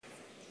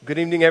Good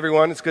evening,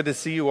 everyone. It's good to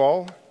see you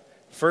all.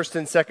 First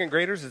and second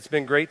graders, it's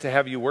been great to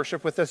have you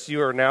worship with us.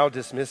 You are now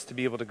dismissed to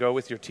be able to go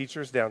with your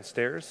teachers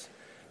downstairs.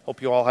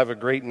 Hope you all have a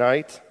great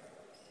night.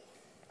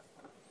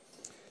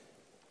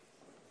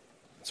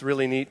 It's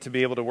really neat to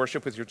be able to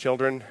worship with your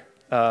children.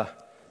 Our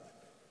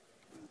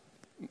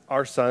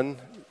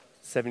son,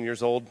 7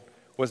 years old,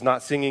 was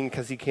not singing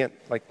because he can't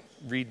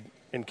read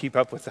and keep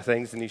up with the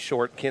things, and he's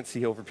short, can't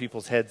see over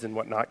people's heads and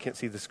whatnot, can't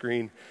see the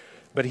screen.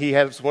 But he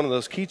has one of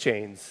those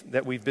keychains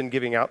that we've been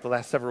giving out the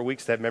last several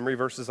weeks that have memory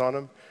verses on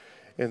them.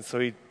 And so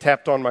he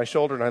tapped on my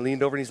shoulder, and I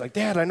leaned over, and he's like,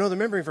 "Dad, I know the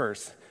memory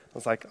verse." I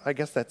was like, I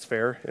guess that's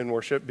fair in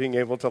worship, being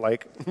able to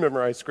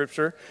memorize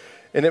Scripture.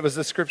 And it was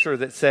the Scripture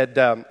that said,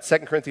 2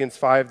 Corinthians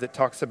 5, that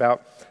talks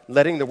about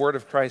letting the word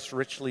of Christ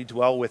richly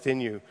dwell within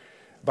you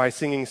by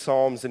singing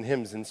psalms and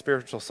hymns and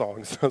spiritual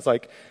songs. I was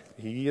like,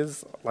 he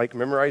is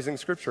memorizing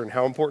Scripture and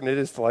how important it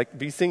is to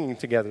be singing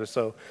together.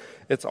 So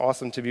it's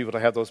awesome to be able to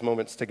have those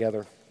moments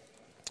together.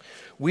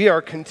 We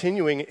are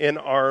continuing in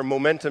our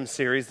Momentum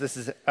series. This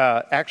is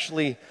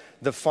actually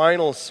the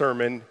final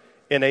sermon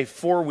in a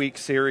 4-week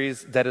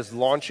series that is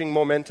launching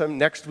Momentum.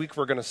 Next week,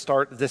 we're going to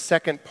start the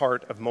second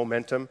part of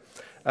Momentum.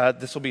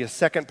 This will be a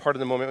second part of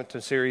the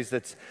Momentum series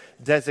that's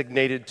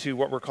designated to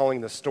what we're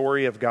calling the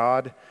story of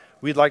God.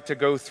 We'd like to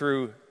go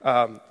through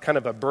kind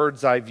of a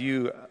bird's eye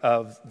view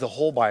of the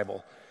whole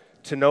Bible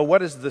to know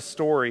what is the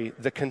story,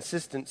 the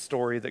consistent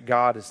story that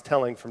God is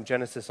telling from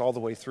Genesis all the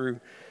way through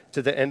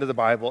to the end of the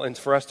Bible, and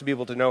for us to be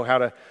able to know how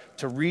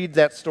to read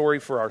that story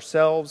for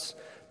ourselves,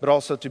 but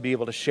also to be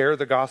able to share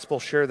the gospel,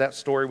 share that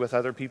story with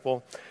other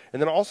people, and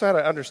then also how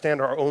to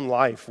understand our own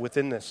life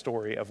within this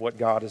story of what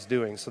God is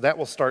doing. So that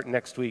will start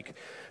next week.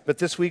 But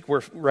this week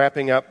we're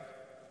wrapping up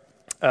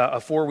a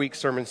 4-week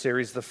sermon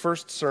series. The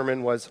first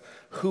sermon was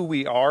who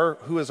we are,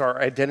 who is our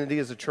identity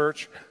as a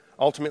church.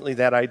 Ultimately,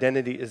 that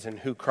identity is in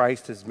who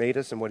Christ has made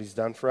us and what he's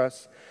done for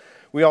us.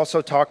 We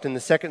also talked in the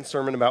second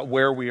sermon about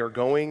where we are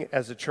going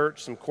as a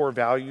church, some core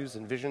values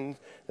and vision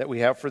that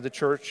we have for the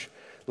church.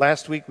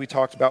 Last week, we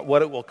talked about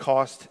what it will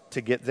cost to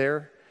get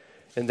there,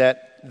 and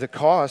that the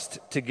cost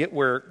to get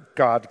where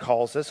God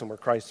calls us and where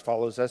Christ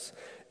follows us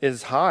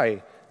is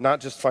high,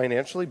 not just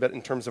financially, but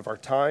in terms of our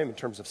time, in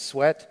terms of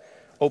sweat,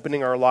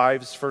 opening our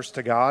lives first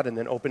to God and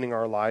then opening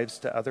our lives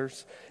to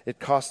others. It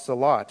costs a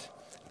lot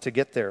to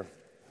get there.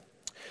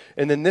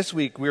 And then this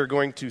week, we are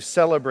going to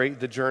celebrate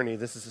the journey.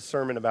 This is a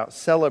sermon about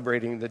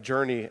celebrating the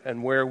journey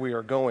and where we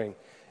are going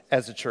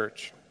as a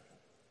church.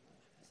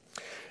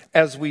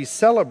 As we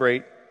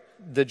celebrate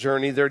the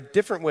journey, there are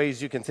different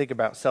ways you can think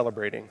about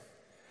celebrating.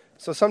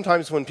 So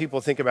sometimes when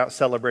people think about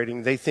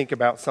celebrating, they think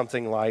about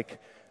something like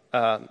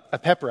a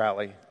pep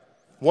rally.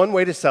 One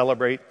way to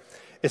celebrate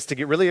is to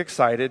get really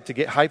excited, to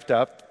get hyped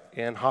up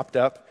and hopped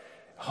up,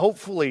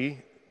 hopefully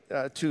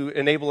to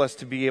enable us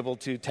to be able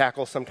to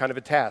tackle some kind of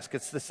a task.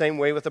 It's the same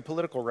way with a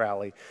political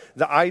rally.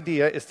 The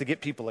idea is to get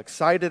people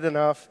excited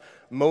enough,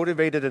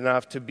 motivated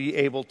enough to be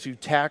able to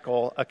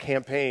tackle a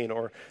campaign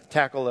or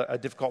tackle a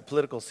difficult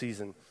political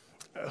season.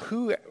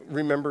 Who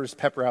remembers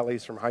pep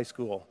rallies from high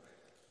school?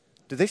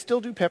 Do they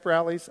still do pep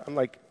rallies? I'm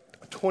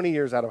 20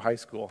 years out of high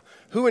school.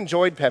 Who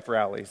enjoyed pep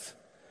rallies?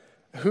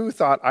 Who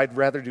thought I'd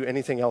rather do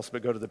anything else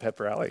but go to the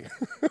pep rally?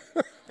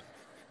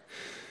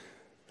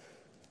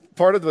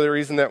 Part of the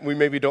reason that we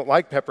maybe don't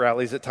like pep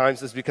rallies at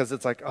times is because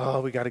it's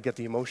we got to get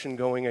the emotion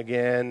going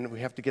again.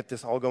 We have to get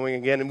this all going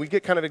again. And we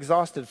get kind of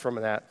exhausted from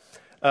that.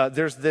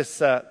 There's this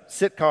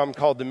sitcom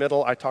called The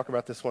Middle. I talk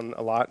about this one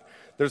a lot.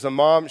 There's a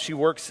mom. She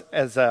works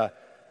as a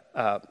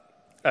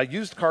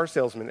used car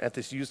salesman at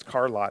this used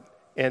car lot.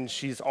 And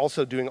she's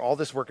also doing all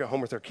this work at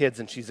home with her kids,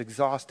 and she's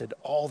exhausted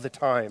all the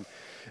time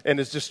and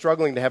is just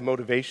struggling to have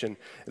motivation.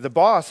 The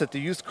boss at the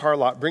used car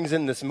lot brings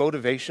in this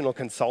motivational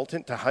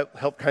consultant to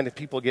help kind of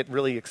people get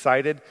really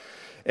excited.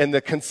 And the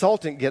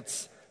consultant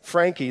gets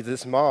Frankie,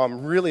 this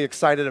mom, really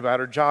excited about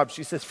her job.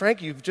 She says,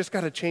 "Frankie, you've just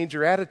got to change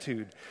your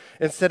attitude.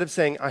 Instead of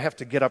saying, I have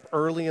to get up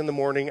early in the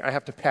morning, I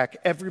have to pack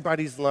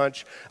everybody's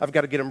lunch, I've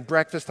got to get them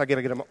breakfast, I got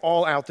to get them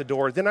all out the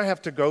door, then I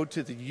have to go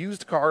to the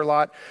used car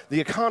lot, the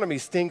economy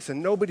stinks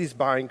and nobody's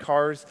buying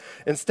cars."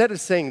 Instead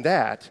of saying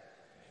that,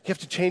 you have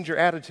to change your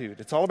attitude.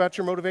 It's all about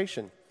your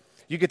motivation.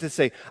 You get to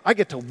say, I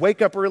get to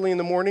wake up early in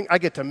the morning, I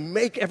get to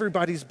make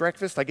everybody's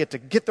breakfast, I get to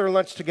get their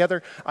lunch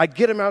together, I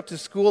get them out to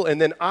school, and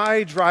then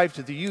I drive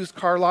to the used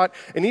car lot,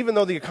 and even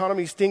though the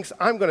economy stinks,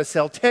 I'm going to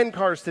sell 10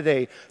 cars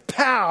today.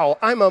 Pow!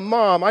 I'm a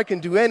mom, I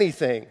can do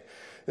anything.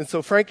 And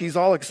so Frankie's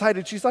all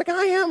excited. She's like,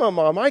 I am a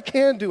mom, I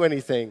can do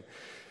anything.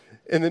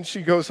 And then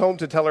she goes home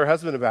to tell her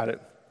husband about it.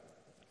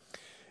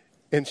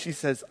 And she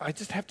says, I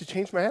just have to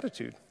change my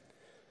attitude.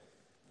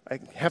 I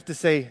have to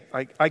say,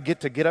 I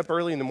get up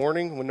early in the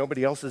morning when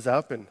nobody else is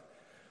up and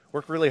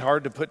work really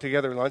hard to put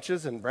together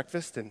lunches and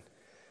breakfast, and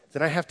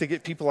then I have to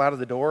get people out of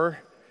the door.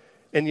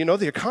 And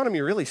the economy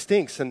really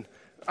stinks, and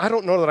I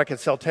don't know that I could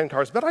sell 10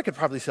 cars, but I could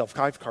probably sell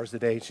 5 cars a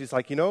day. And she's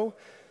like,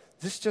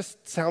 this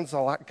just sounds a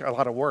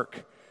lot of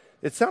work.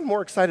 It sounded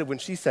more excited when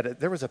she said it.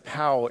 There was a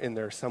pow in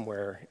there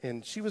somewhere,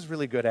 and she was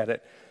really good at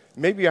it.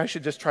 Maybe I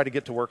should just try to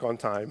get to work on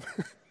time.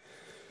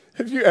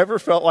 Have you ever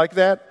felt like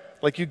that?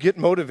 Like you get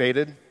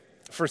motivated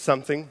for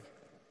something,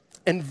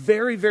 and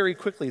very, very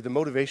quickly the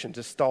motivation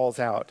just stalls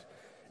out.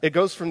 It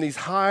goes from these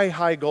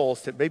high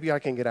goals to maybe I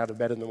can get out of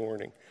bed in the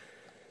morning.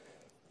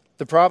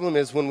 The problem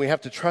is when we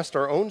have to trust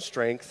our own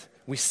strength,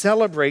 we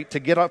celebrate to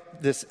get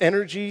up this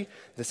energy,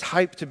 this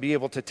hype to be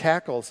able to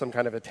tackle some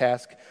kind of a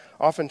task.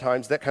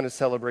 Oftentimes that kind of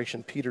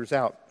celebration peters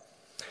out.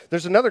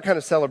 There's another kind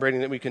of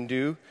celebrating that we can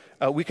do.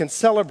 We can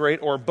celebrate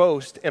or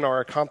boast in our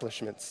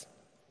accomplishments.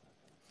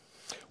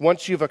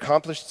 Once you've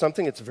accomplished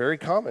something, it's very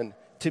common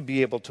to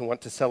be able to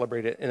want to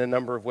celebrate it in a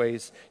number of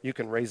ways. You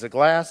can raise a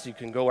glass, you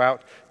can go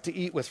out to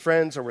eat with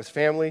friends or with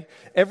family.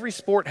 Every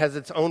sport has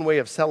its own way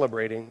of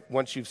celebrating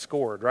once you've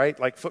scored, right?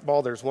 Like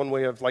football, there's one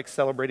way of like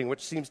celebrating,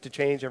 which seems to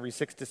change every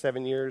 6 to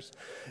 7 years.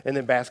 And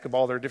then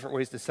basketball, there are different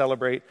ways to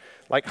celebrate.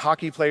 Like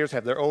hockey players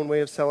have their own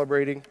way of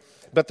celebrating,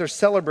 but they're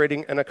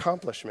celebrating an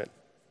accomplishment.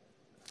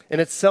 And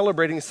it's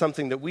celebrating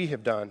something that we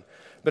have done.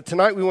 But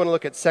tonight we want to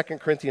look at 2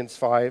 Corinthians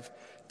 5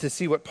 to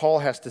see what Paul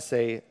has to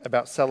say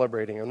about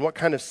celebrating and what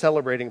kind of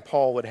celebrating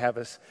Paul would have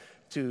us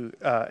to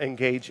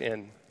engage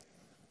in.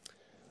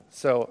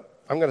 So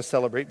I'm going to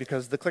celebrate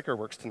because the clicker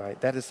works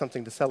tonight. That is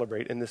something to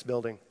celebrate in this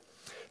building.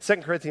 2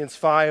 Corinthians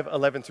 5,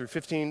 11 through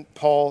 15,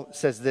 Paul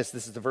says this.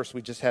 This is the verse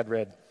we just had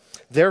read.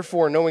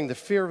 Therefore, knowing the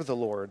fear of the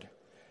Lord,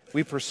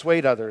 we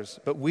persuade others,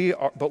 but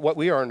what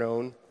we are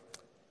known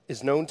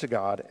is known to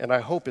God, and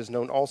I hope is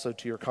known also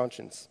to your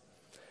conscience.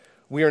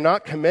 We are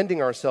not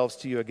commending ourselves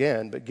to you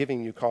again, but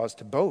giving you cause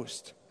to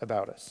boast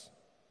about us,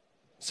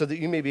 so that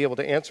you may be able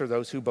to answer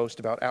those who boast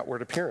about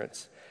outward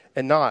appearance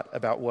and not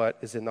about what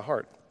is in the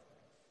heart.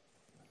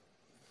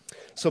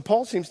 So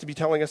Paul seems to be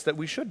telling us that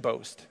we should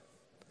boast,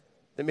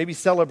 that maybe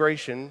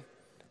celebration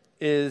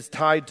is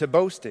tied to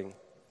boasting.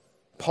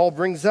 Paul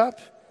brings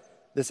up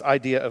this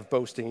idea of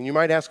boasting. And you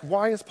might ask,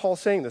 why is Paul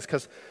saying this?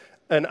 Because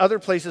in other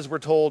places we're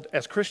told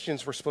as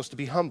Christians we're supposed to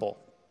be humble,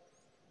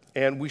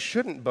 and we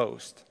shouldn't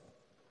boast.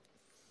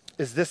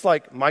 Is this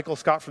like Michael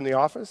Scott from The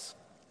Office?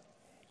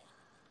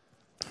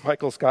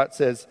 Michael Scott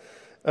says,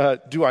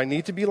 do I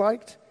need to be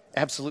liked?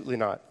 Absolutely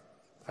not.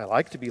 I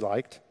like to be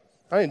liked.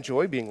 I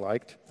enjoy being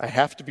liked. I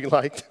have to be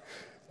liked.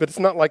 But it's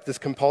not like this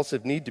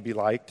compulsive need to be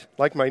liked,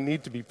 like my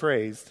need to be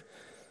praised.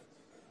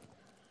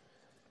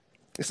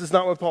 This is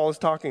not what Paul is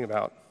talking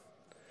about.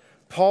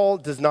 Paul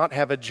does not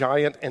have a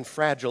giant and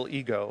fragile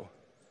ego.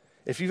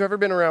 If you've ever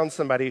been around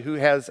somebody who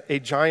has a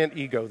giant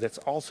ego that's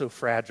also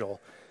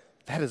fragile,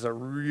 that is a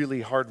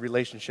really hard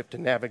relationship to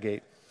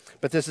navigate.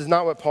 But this is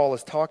not what Paul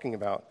is talking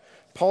about.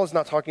 Paul is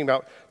not talking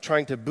about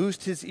trying to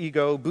boost his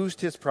ego,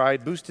 boost his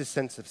pride, boost his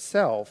sense of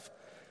self.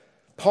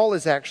 Paul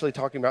is actually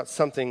talking about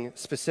something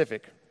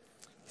specific.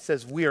 He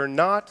says, we are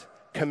not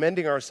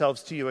commending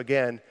ourselves to you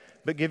again,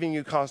 but giving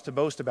you cause to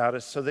boast about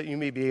us so that you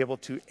may be able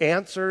to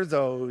answer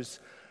those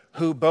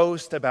who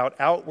boast about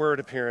outward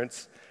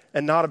appearance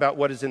and not about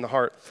what is in the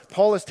heart.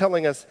 Paul is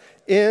telling us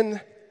in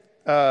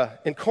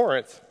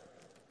Corinth,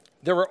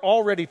 there were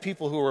already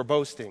people who were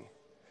boasting.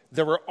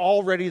 There were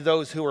already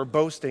those who were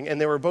boasting, and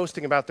they were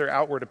boasting about their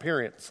outward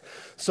appearance.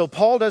 So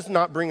Paul does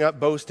not bring up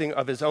boasting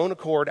of his own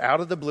accord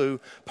out of the blue.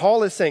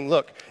 Paul is saying,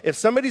 look, if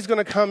somebody's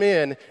going to come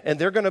in and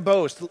they're going to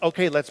boast,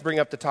 okay, let's bring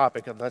up the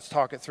topic and let's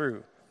talk it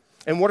through.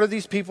 And what are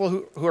these people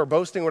who are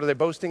boasting? What are they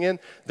boasting in?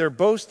 They're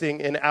boasting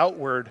in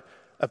outward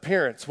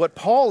appearance. What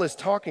Paul is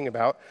talking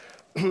about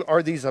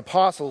are these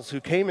apostles who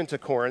came into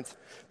Corinth.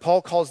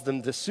 Paul calls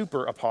them the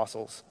super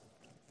apostles.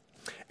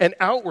 And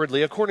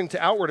outwardly, according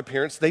to outward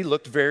appearance, they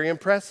looked very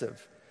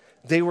impressive.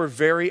 They were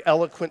very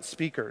eloquent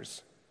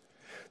speakers.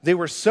 They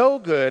were so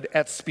good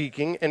at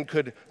speaking and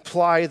could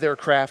ply their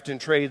craft and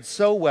trade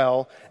so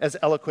well as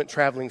eloquent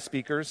traveling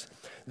speakers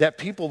that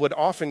people would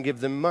often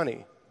give them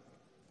money.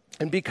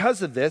 And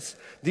because of this,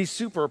 these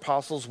super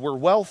apostles were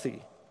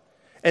wealthy.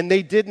 And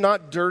they did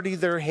not dirty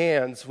their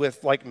hands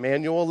with like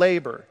manual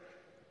labor.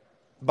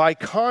 By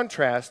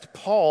contrast,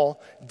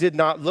 Paul did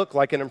not look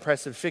like an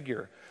impressive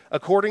figure.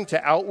 According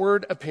to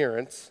outward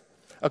appearance,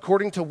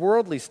 according to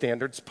worldly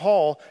standards,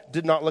 Paul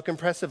did not look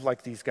impressive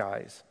like these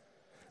guys.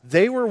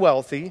 They were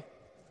wealthy.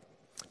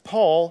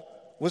 Paul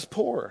was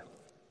poor.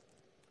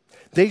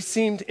 They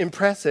seemed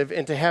impressive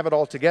and to have it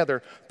all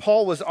together.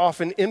 Paul was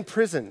often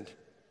imprisoned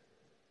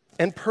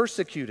and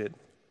persecuted.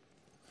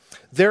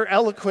 They're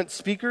eloquent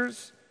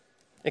speakers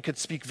and could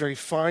speak very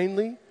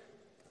finely,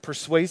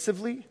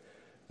 persuasively.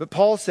 But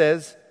Paul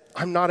says,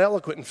 I'm not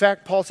eloquent. In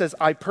fact, Paul says,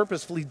 I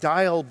purposefully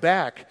dial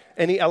back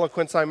any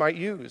eloquence I might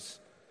use.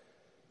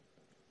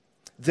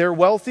 They're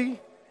wealthy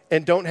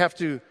and don't have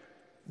to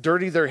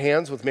dirty their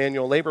hands with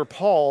manual labor.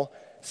 Paul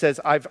says,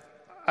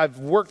 I've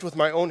worked with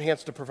my own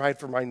hands to provide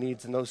for my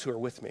needs and those who are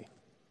with me.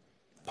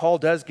 Paul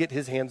does get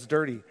his hands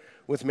dirty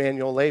with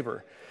manual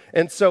labor.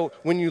 And so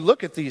when you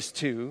look at these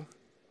two,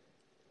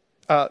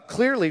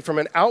 clearly from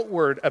an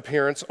outward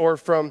appearance or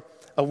from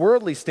a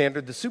worldly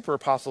standard, the super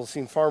apostles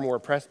seem far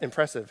more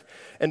impressive.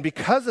 And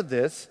because of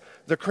this,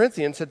 the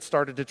Corinthians had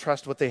started to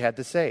trust what they had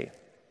to say.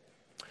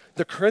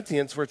 The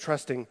Corinthians were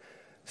trusting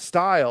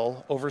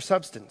style over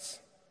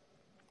substance.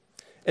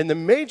 And the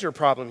major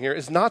problem here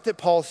is not that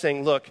Paul's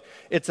saying, look,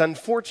 it's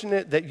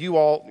unfortunate that you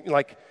all,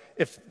 like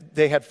if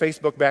they had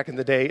Facebook back in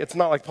the day, it's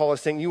not like Paul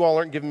is saying, you all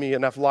aren't giving me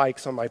enough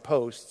likes on my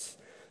posts.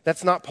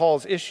 That's not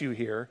Paul's issue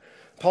here.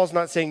 Paul's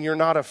not saying you're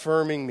not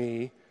affirming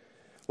me.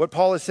 What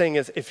Paul is saying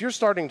is, if you're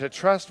starting to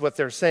trust what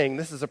they're saying,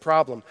 this is a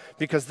problem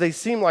because they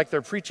seem like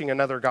they're preaching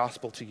another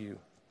gospel to you.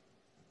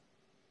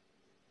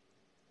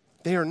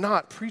 They are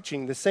not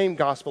preaching the same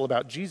gospel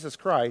about Jesus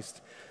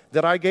Christ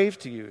that I gave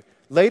to you.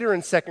 Later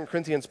in 2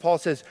 Corinthians, Paul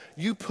says,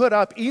 you put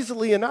up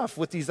easily enough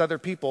with these other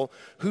people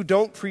who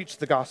don't preach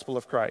the gospel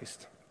of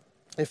Christ.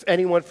 If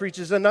anyone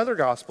preaches another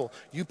gospel,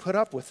 you put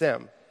up with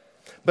them.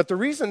 But the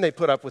reason they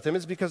put up with him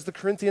is because the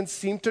Corinthians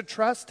seem to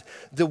trust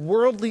the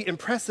worldly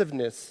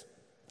impressiveness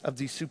of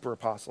these super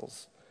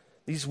apostles.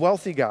 These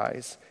wealthy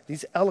guys,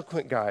 these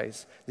eloquent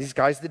guys, these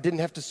guys that didn't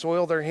have to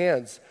soil their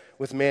hands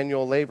with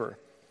manual labor.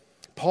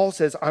 Paul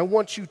says, I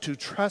want you to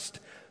trust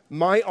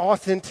my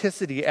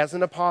authenticity as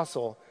an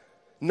apostle,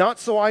 not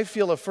so I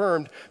feel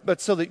affirmed, but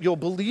so that you'll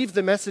believe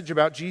the message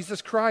about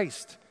Jesus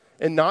Christ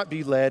and not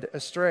be led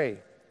astray.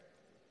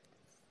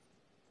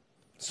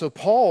 So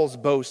Paul's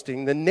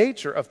boasting, the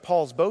nature of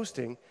Paul's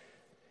boasting,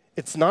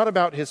 it's not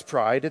about his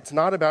pride, it's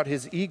not about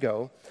his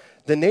ego.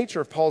 The nature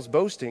of Paul's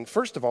boasting,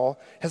 first of all,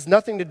 has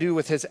nothing to do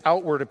with his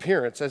outward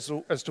appearance as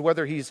to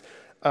whether he's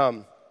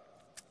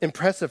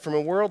impressive from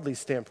a worldly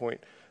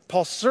standpoint.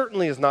 Paul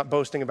certainly is not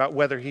boasting about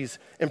whether he's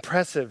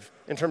impressive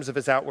in terms of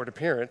his outward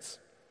appearance.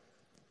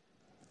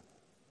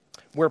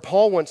 Where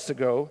Paul wants to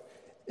go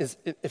is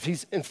if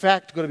he's in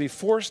fact going to be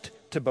forced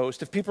to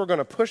boast, if people are going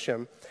to push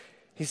him,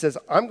 he says,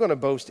 I'm going to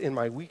boast in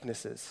my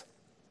weaknesses.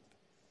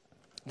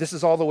 This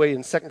is all the way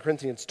in 2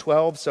 Corinthians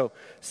 12, so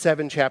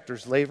 7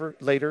 chapters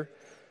later.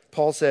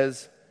 Paul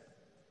says,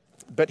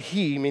 but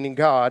he, meaning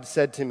God,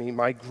 said to me,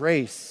 my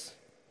grace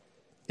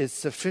is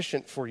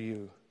sufficient for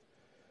you,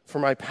 for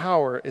my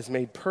power is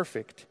made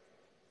perfect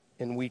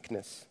in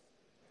weakness.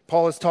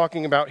 Paul is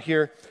talking about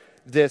here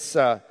this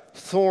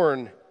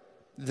thorn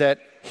that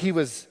he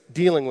was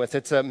dealing with.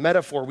 It's a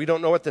metaphor. We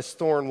don't know what this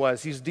thorn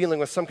was. He's dealing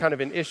with some kind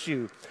of an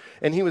issue.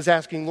 And he was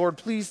asking, Lord,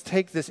 please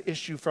take this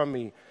issue from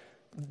me.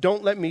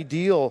 Don't let me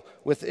deal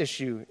with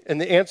issue. And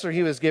the answer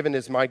he was given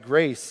is, my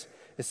grace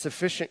is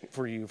sufficient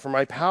for you, for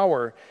my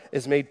power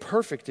is made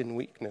perfect in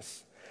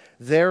weakness.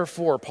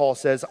 Therefore, Paul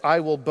says, I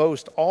will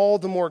boast all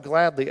the more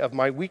gladly of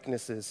my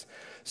weaknesses,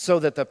 so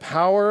that the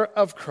power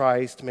of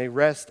Christ may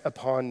rest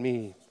upon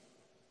me.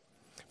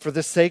 For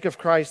the sake of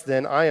Christ,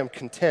 then, I am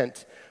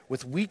content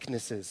with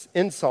weaknesses,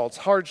 insults,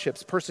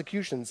 hardships,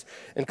 persecutions,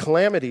 and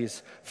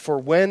calamities. For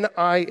when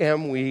I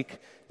am weak,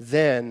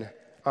 then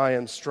I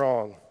am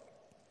strong.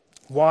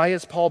 Why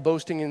is Paul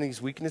boasting in these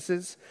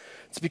weaknesses?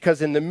 It's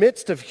because in the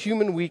midst of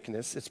human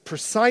weakness, it's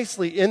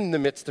precisely in the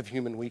midst of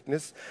human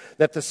weakness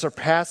that the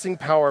surpassing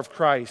power of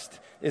Christ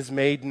is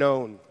made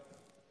known.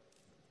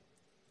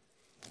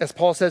 As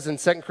Paul says in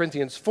 2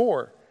 Corinthians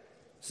 4,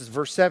 this is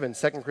verse 7,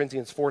 2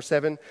 Corinthians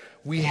 4:7,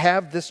 we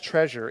have this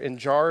treasure in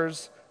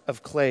jars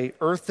of clay,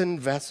 earthen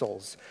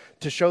vessels,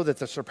 to show that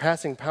the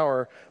surpassing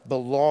power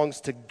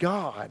belongs to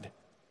God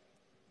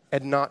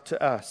and not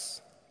to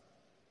us.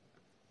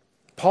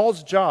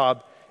 Paul's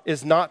job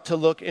is not to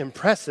look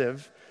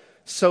impressive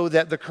so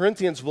that the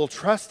Corinthians will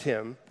trust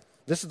him.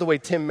 This is the way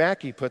Tim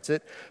Mackey puts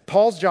it.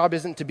 Paul's job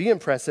isn't to be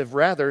impressive.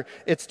 Rather,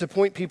 it's to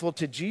point people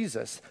to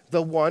Jesus,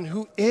 the one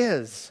who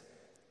is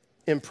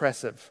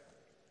impressive.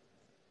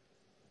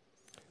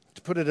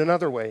 To put it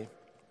another way,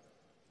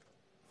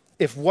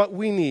 if what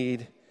we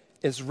need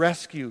is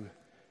rescue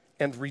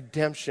and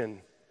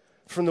redemption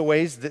from the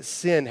ways that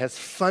sin has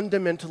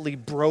fundamentally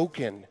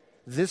broken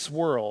this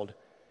world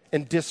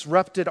and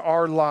disrupted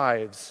our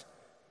lives,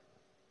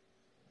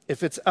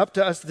 if it's up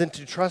to us then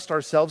to trust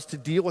ourselves to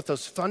deal with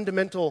those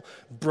fundamental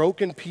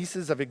broken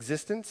pieces of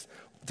existence,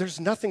 there's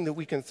nothing that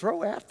we can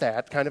throw at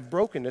that kind of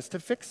brokenness to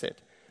fix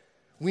it.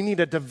 We need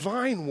a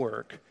divine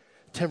work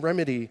to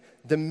remedy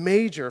the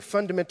major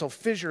fundamental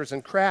fissures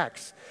and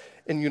cracks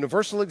in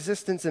universal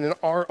existence and in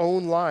our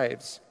own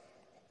lives.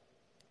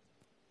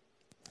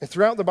 And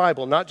throughout the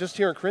Bible, not just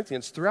here in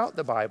Corinthians, throughout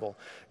the Bible,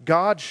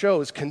 God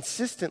shows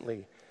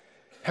consistently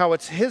how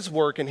it's his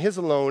work and his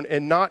alone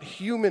and not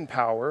human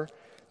power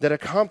that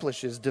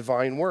accomplishes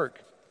divine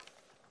work.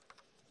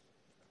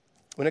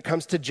 When it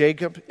comes to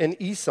Jacob and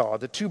Esau,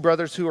 the two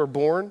brothers who are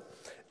born,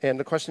 and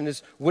the question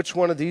is, which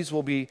one of these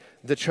will be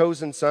the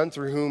chosen son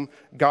through whom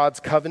God's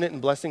covenant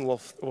and blessing will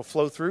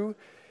flow through?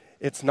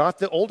 It's not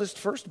the oldest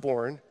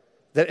firstborn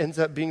that ends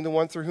up being the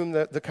one through whom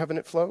the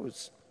covenant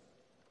flows.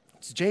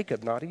 It's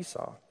Jacob, not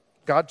Esau.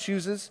 God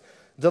chooses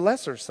the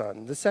lesser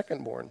son, the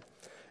secondborn.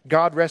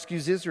 God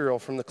rescues Israel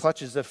from the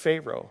clutches of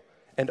Pharaoh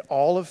and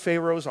all of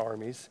Pharaoh's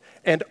armies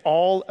and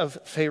all of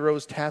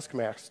Pharaoh's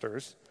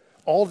taskmasters,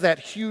 all of that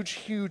huge,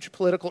 huge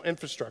political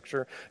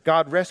infrastructure.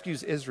 God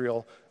rescues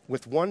Israel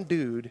with one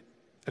dude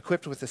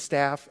equipped with a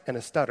staff and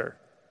a stutter.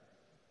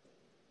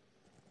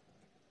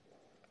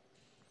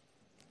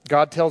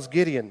 God tells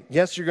Gideon,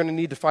 yes, you're going to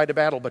need to fight a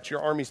battle, but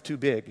your army's too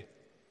big.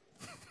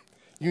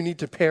 You need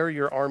to pare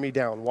your army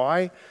down.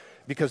 Why?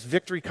 because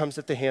victory comes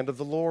at the hand of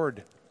the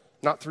Lord,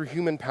 not through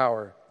human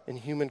power and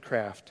human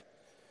craft.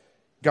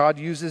 God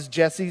uses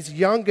Jesse's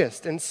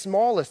youngest and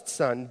smallest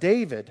son,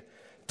 David,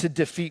 to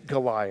defeat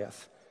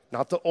Goliath,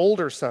 not the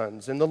older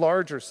sons and the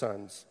larger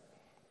sons.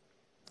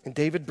 And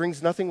David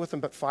brings nothing with him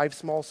but 5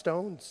 small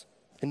stones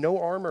and no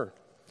armor.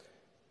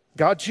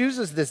 God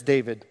chooses this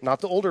David,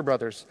 not the older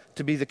brothers,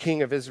 to be the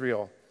king of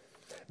Israel.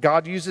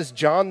 God uses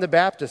John the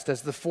Baptist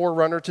as the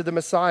forerunner to the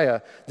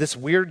Messiah, this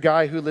weird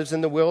guy who lives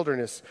in the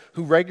wilderness,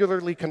 who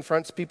regularly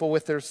confronts people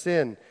with their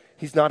sin.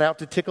 He's not out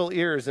to tickle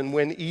ears and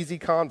win easy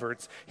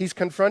converts. He's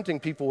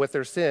confronting people with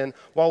their sin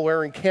while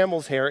wearing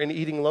camel's hair and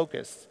eating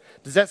locusts.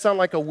 Does that sound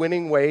like a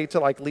winning way to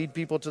lead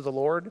people to the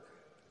Lord?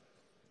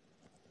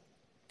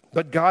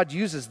 But God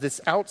uses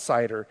this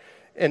outsider,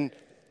 and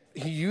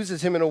he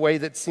uses him in a way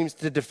that seems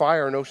to defy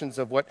our notions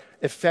of what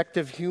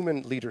effective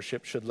human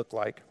leadership should look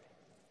like.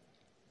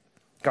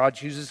 God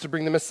chooses to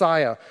bring the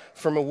Messiah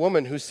from a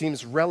woman who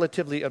seems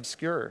relatively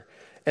obscure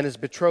and is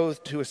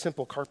betrothed to a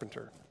simple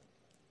carpenter.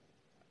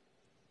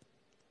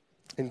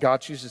 And God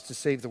chooses to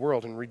save the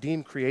world and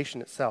redeem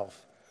creation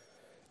itself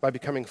by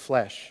becoming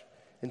flesh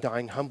and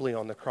dying humbly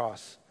on the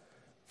cross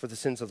for the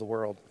sins of the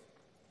world.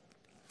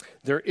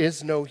 There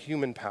is no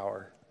human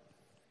power.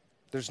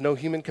 There's no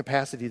human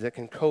capacity that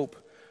can cope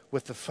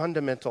with the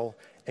fundamental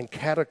and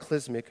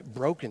cataclysmic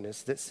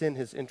brokenness that sin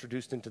has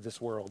introduced into this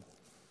world.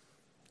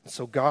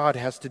 So God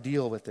has to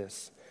deal with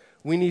this.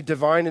 We need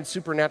divine and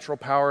supernatural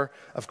power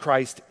of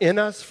Christ in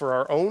us for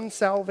our own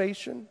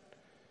salvation,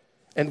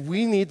 and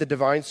we need the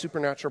divine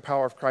supernatural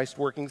power of Christ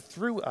working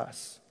through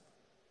us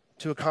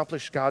to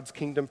accomplish God's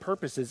kingdom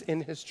purposes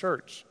in his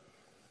church.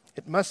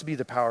 It must be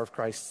the power of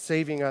Christ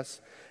saving us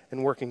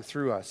and working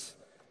through us,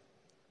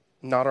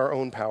 not our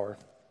own power.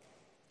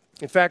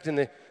 In fact, in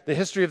the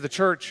history of the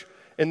church,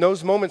 in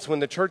those moments when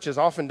the church has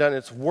often done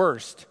its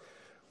worst,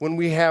 when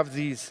we have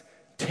these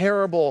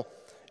terrible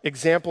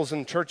examples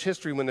in church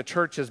history when the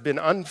church has been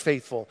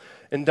unfaithful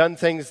and done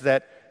things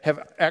that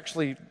have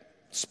actually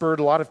spurred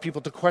a lot of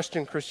people to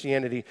question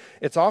Christianity,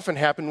 it's often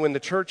happened when the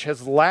church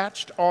has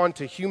latched on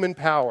to human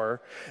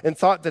power and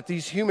thought that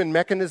these human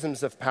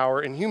mechanisms of power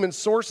and human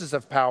sources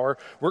of power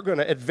were going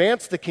to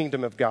advance the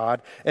kingdom of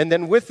God, and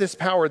then with this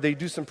power they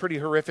do some pretty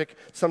horrific,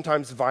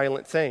 sometimes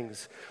violent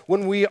things.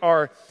 When we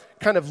are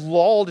kind of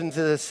lulled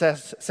into the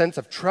sense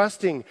of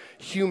trusting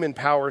human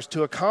powers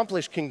to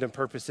accomplish kingdom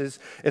purposes,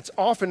 it's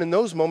often in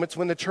those moments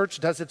when the church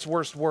does its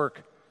worst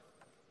work.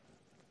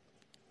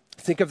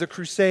 Think of the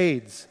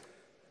Crusades,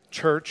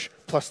 church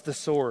plus the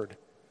sword.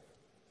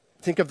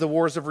 Think of the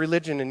wars of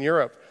religion in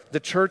Europe. The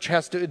church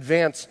has to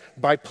advance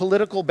by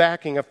political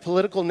backing of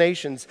political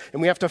nations, and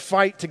we have to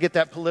fight to get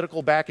that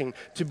political backing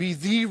to be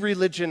the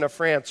religion of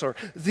France or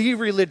the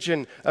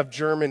religion of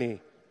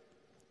Germany.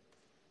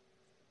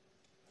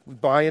 We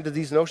buy into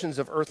these notions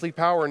of earthly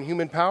power and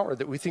human power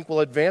that we think will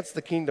advance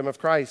the kingdom of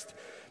Christ,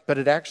 but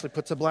it actually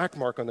puts a black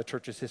mark on the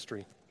church's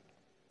history.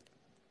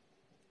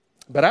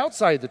 But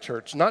outside the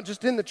church, not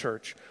just in the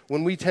church,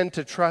 when we tend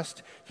to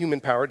trust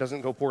human power, it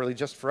doesn't go poorly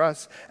just for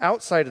us.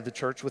 Outside of the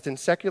church, within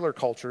secular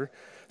culture,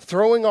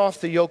 throwing off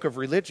the yoke of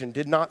religion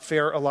did not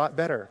fare a lot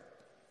better.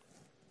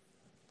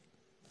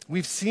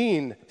 We've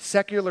seen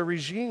secular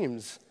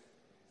regimes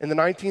in the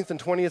 19th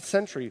and 20th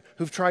century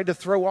who've tried to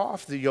throw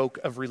off the yoke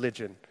of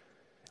religion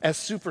as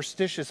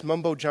superstitious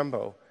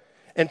mumbo-jumbo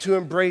and to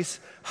embrace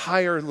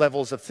higher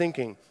levels of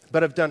thinking,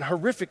 but have done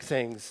horrific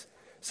things,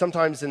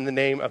 sometimes in the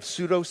name of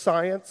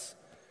pseudoscience,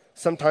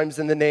 sometimes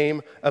in the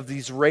name of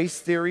these race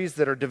theories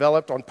that are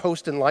developed on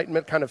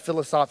post-enlightenment kind of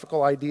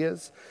philosophical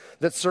ideas,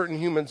 that certain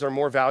humans are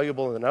more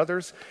valuable than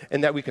others,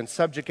 and that we can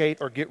subjugate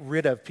or get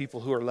rid of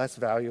people who are less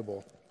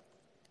valuable.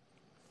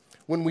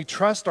 When we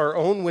trust our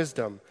own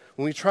wisdom,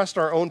 when we trust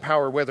our own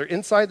power, whether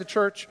inside the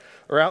church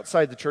or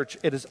outside the church,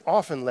 it has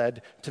often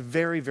led to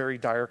very, very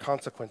dire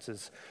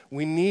consequences.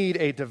 We need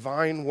a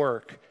divine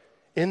work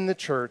in the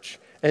church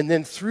and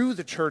then through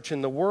the church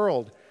in the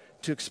world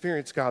to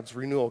experience God's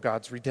renewal,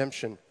 God's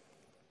redemption.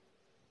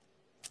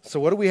 So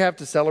what do we have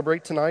to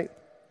celebrate tonight?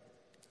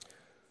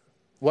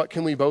 What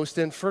can we boast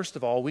in? First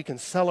of all, we can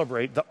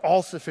celebrate the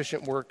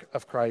all-sufficient work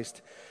of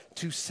Christ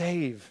to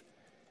save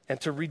and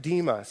to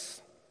redeem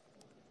us.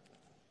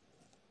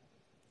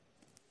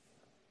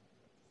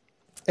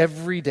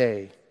 Every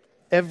day,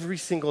 every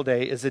single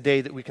day is a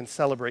day that we can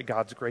celebrate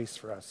God's grace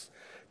for us,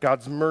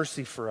 God's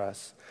mercy for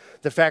us.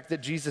 The fact that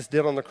Jesus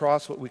did on the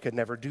cross what we could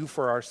never do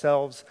for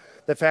ourselves,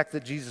 the fact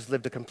that Jesus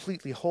lived a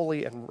completely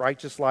holy and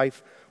righteous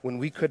life when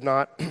we could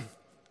not,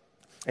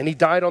 and he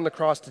died on the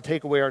cross to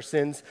take away our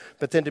sins,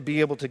 but then to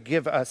be able to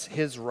give us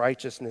his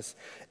righteousness.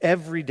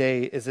 Every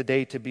day is a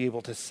day to be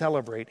able to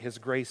celebrate his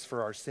grace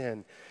for our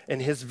sin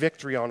and his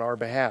victory on our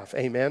behalf.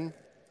 Amen?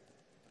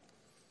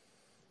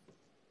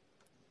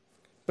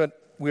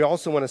 But we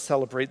also want to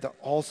celebrate the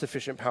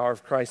all-sufficient power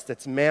of Christ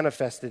that's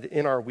manifested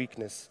in our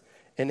weakness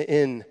and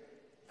in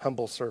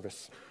humble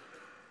service.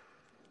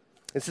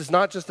 This is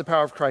not just the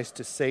power of Christ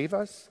to save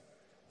us.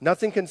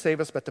 Nothing can save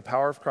us but the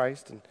power of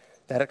Christ, and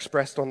that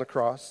expressed on the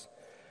cross.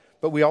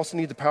 but we also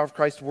need the power of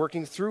Christ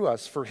working through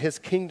us for his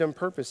kingdom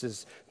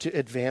purposes to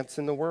advance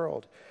in the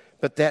world.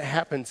 But that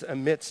happens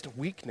amidst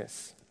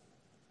weakness.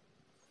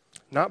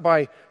 Not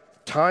by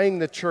tying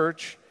the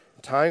church,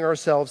 tying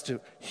ourselves to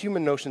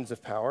human notions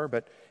of power,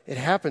 but it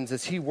happens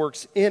as he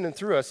works in and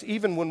through us,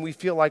 even when we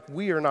feel like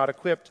we are not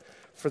equipped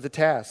for the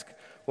task.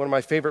 One of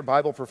my favorite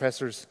Bible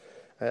professors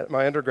at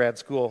my undergrad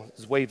school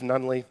is Wave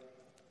Nunley.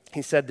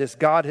 He said this: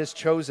 God has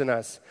chosen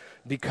us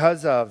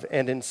because of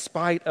and in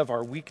spite of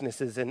our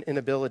weaknesses and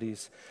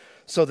inabilities,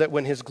 so that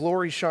when his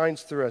glory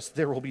shines through us,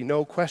 there will be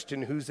no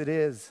question whose it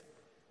is.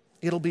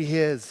 It'll be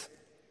his.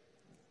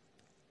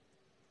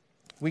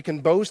 We can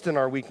boast in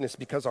our weakness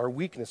because our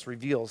weakness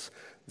reveals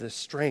the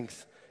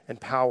strength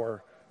and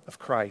power of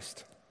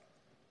Christ.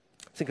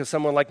 Think of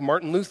someone like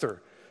Martin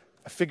Luther,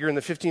 a figure in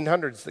the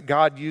 1500s that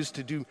God used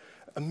to do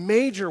a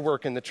major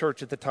work in the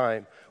church at the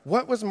time.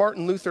 What was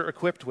Martin Luther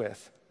equipped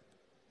with?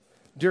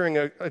 During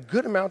a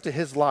good amount of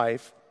his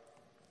life,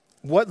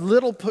 what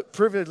little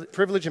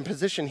privilege and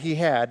position he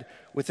had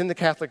within the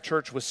Catholic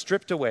Church was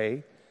stripped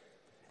away,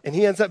 and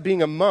he ends up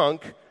being a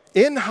monk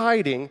in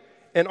hiding,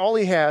 and all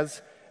he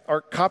has are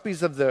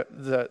copies of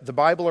the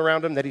Bible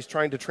around him that he's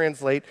trying to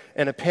translate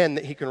and a pen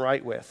that he can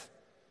write with.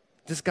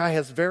 This guy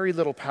has very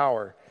little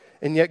power,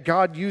 and yet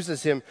God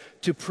uses him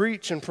to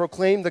preach and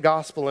proclaim the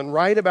gospel and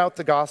write about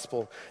the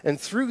gospel, and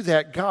through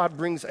that, God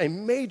brings a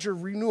major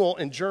renewal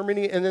in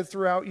Germany and then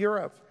throughout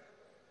Europe.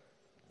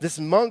 This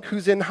monk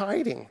who's in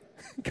hiding,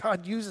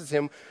 God uses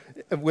him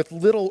with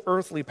little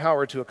earthly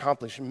power to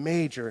accomplish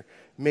major,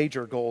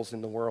 major goals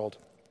in the world.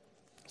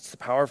 It's the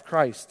power of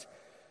Christ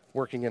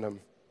working in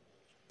him.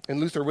 And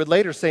Luther would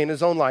later say in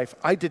his own life,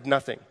 I did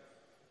nothing.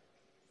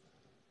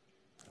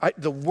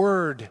 The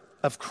word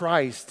of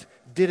Christ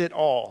did it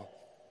all.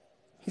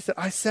 He said,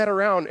 I sat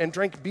around and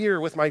drank beer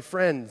with my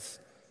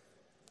friends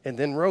and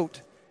then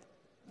wrote,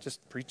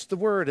 just preached the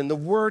word, and the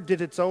word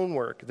did its own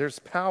work. There's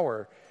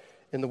power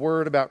in the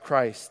word about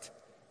Christ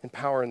and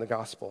power in the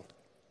gospel.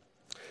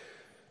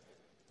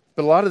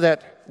 But a lot of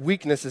that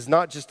weakness is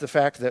not just the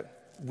fact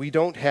that we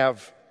don't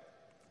have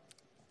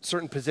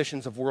certain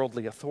positions of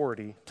worldly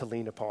authority to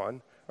lean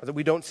upon, or that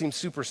we don't seem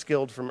super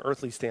skilled from an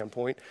earthly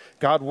standpoint.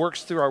 God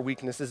works through our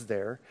weaknesses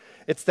there.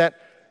 It's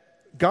that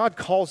God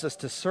calls us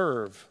to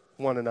serve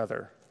one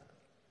another.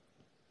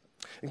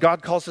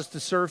 God calls us to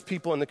serve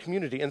people in the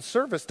community, and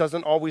service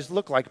doesn't always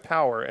look like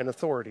power and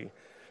authority.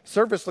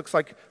 Service looks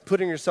like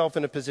putting yourself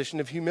in a position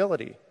of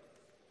humility,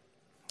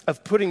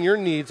 of putting your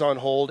needs on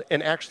hold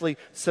and actually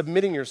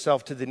submitting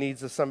yourself to the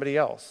needs of somebody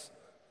else.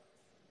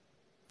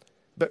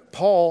 But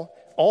Paul,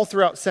 all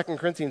throughout 2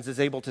 Corinthians, is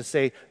able to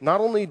say, not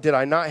only did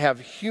I not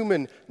have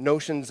human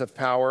notions of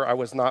power, I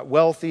was not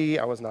wealthy,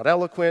 I was not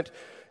eloquent,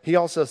 he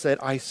also said,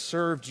 I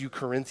served you,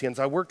 Corinthians.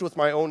 I worked with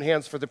my own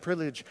hands for the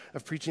privilege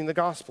of preaching the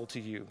gospel to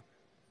you.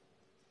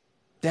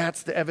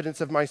 That's the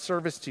evidence of my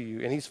service to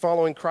you. And he's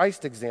following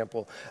Christ's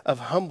example of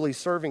humbly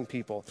serving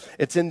people.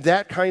 It's in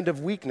that kind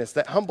of weakness,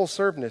 that humble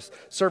service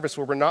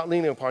where we're not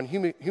leaning upon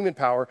human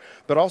power,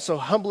 but also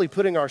humbly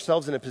putting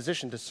ourselves in a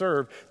position to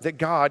serve, that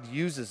God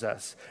uses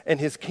us and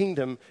his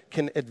kingdom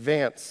can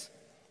advance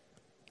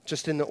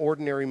just in the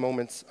ordinary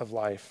moments of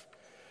life.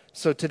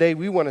 So today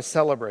we want to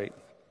celebrate.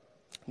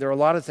 There are a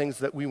lot of things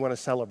that we want to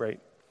celebrate.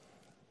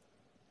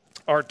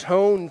 Our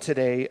tone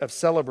today of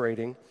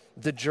celebrating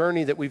the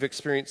journey that we've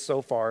experienced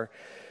so far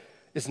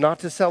is not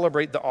to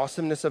celebrate the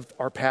awesomeness of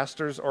our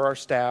pastors or our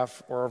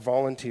staff or our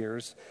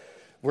volunteers.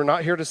 We're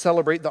not here to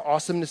celebrate the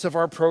awesomeness of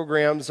our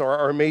programs or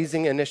our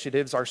amazing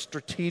initiatives, our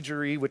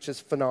strategery, which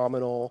is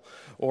phenomenal,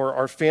 or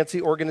our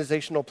fancy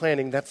organizational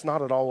planning. That's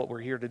not at all what we're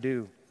here to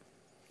do.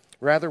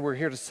 Rather, we're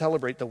here to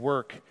celebrate the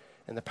work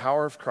and the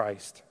power of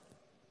Christ.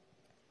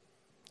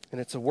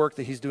 And it's a work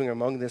that he's doing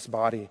among this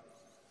body.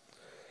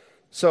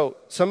 So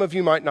some of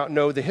you might not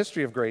know the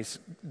history of Grace.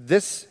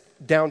 This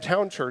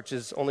downtown church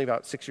is only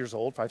about 6 years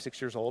old,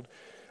 6 years old.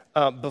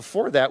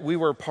 Before that, we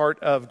were part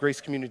of Grace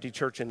Community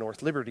Church in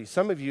North Liberty.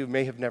 Some of you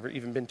may have never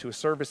even been to a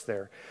service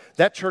there.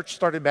 That church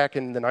started back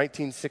in the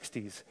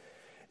 1960s.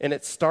 And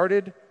it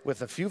started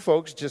with a few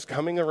folks just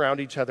coming around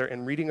each other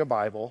and reading a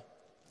Bible,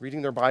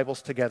 reading their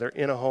Bibles together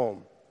in a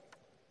home.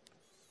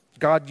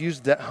 God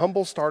used that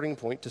humble starting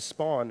point to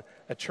spawn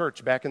a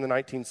church back in the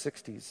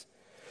 1960s.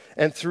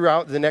 And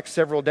throughout the next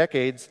several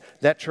decades,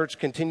 that church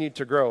continued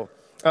to grow.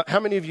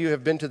 How many of you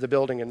have been to the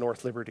building in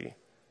North Liberty?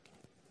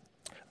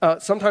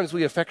 Sometimes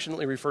we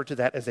affectionately refer to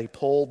that as a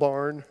pole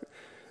barn.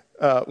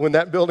 When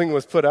that building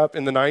was put up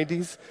in the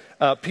 90s,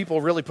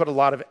 people really put a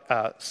lot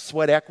of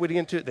sweat equity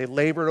into it. They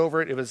labored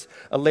over it. It was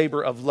a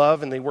labor of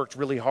love, and they worked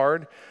really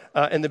hard.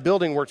 And the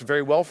building worked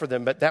very well for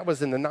them, but that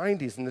was in the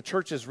 90s, and the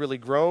church has really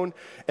grown,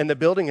 and the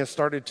building has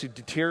started to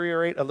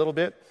deteriorate a little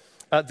bit.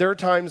 There are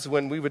times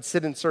when we would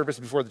sit in service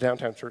before the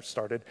downtown church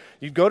started.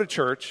 You'd go to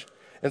church,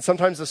 and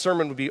sometimes the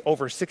sermon would be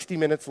over 60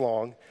 minutes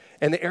long,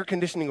 and the air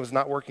conditioning was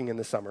not working in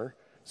the summer.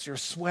 So you're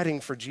sweating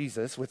for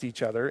Jesus with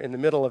each other in the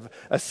middle of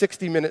a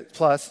 60-minute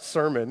plus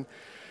sermon.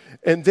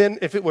 And then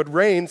if it would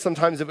rain,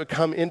 sometimes it would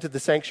come into the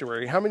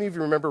sanctuary. How many of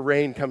you remember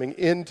rain coming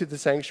into the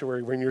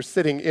sanctuary when you're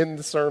sitting in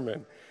the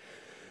sermon?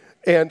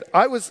 And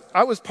I was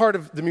part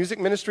of the music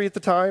ministry at the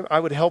time. I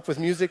would help with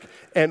music,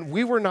 and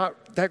we were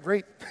not that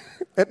great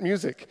at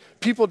music.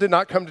 People did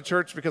not come to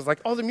church because like,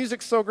 oh, the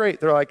music's so great.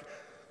 They're like,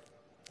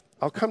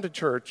 I'll come to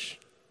church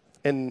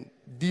and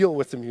deal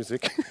with the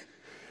music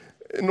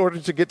in order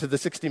to get to the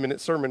 60-minute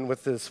sermon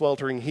with the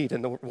sweltering heat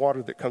and the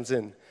water that comes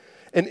in.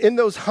 And in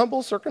those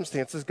humble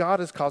circumstances,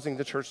 God is causing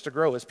the church to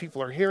grow as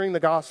people are hearing the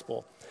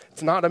gospel.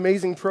 It's not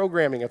amazing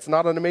programming. It's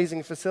not an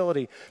amazing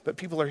facility, but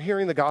people are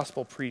hearing the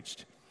gospel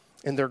preached,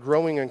 and they're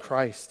growing in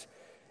Christ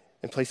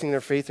and placing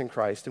their faith in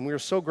Christ. And we are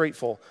so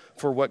grateful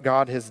for what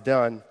God has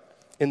done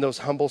in those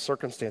humble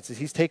circumstances.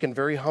 He's taken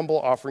very humble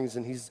offerings,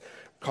 and he's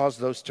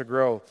caused those to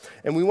grow.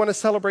 And we want to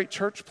celebrate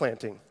church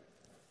planting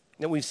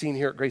that we've seen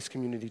here at Grace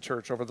Community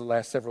Church over the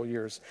last several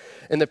years.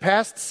 In the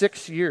past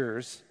 6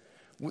 years,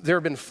 there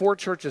have been 4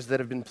 churches that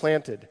have been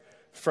planted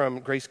from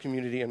Grace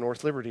Community in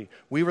North Liberty.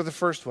 We were the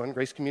first one,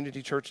 Grace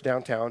Community Church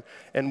downtown,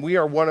 and we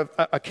are one of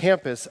a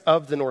campus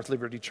of the North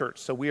Liberty Church.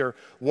 So we are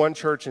one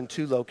church in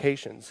 2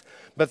 locations.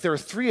 But there are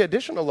 3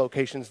 additional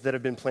locations that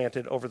have been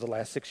planted over the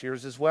last 6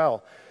 years as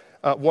well.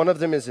 One of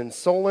them is in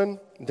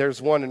Solon.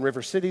 There's one in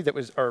Riverside that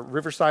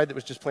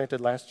was just planted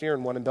last year,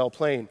 and one in Belle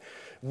Plaine.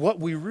 What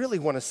we really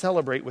want to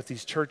celebrate with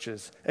these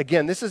churches,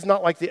 again, this is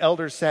not like the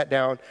elders sat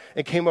down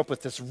and came up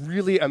with this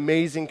really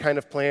amazing kind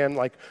of plan,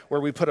 like where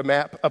we put a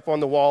map up on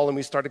the wall and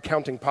we started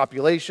counting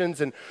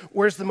populations and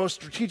where's the most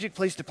strategic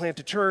place to plant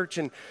a church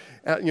and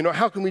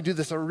how can we do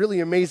this, a really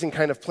amazing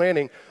kind of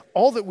planning.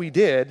 All that we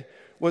did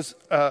was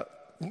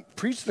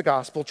preach the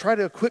gospel, try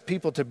to equip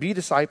people to be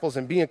disciples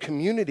and be a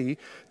community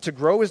to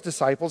grow as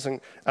disciples and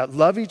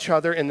love each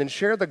other and then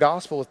share the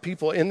gospel with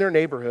people in their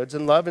neighborhoods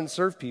and love and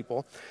serve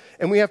people.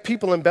 And we have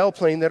people in Belle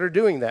Plaine that are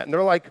doing that. And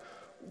they're like,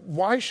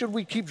 why should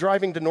we keep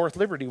driving to North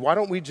Liberty? Why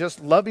don't we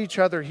just love each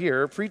other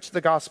here, preach the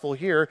gospel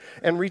here,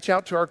 and reach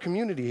out to our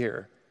community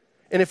here?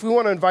 And if we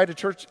want to invite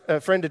a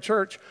friend to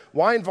church,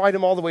 why invite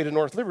him all the way to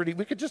North Liberty?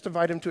 We could just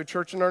invite him to a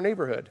church in our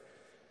neighborhood.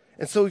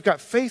 And so we've got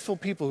faithful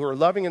people who are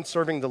loving and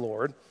serving the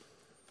Lord,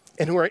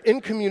 and who are in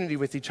community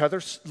with each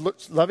other,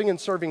 loving and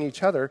serving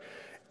each other,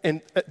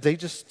 and they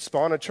just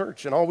spawn a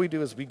church. And all we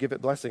do is we give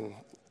it blessing.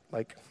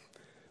 Like,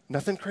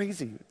 nothing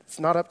crazy. It's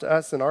not up to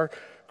us and our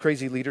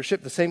crazy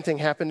leadership. The same thing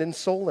happened in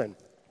Solon.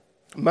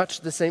 Much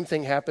the same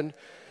thing happened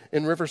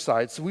in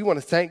Riverside. So we want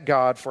to thank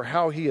God for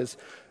how he is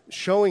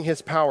showing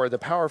his power. The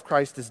power of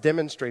Christ is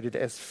demonstrated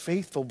as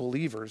faithful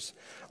believers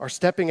are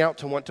stepping out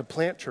to want to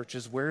plant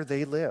churches where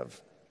they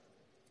live.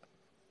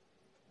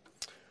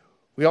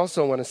 We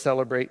also want to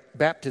celebrate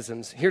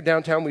baptisms. Here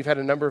downtown, we've had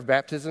a number of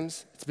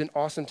baptisms. It's been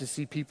awesome to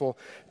see people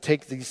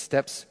take these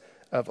steps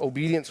of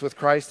obedience with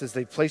Christ as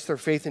they place their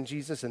faith in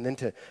Jesus, and then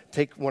to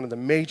take one of the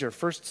major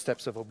first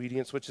steps of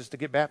obedience, which is to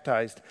get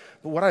baptized.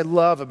 But what I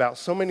love about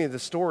so many of the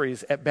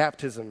stories at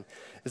baptism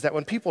is that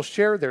when people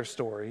share their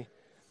story,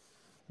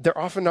 they're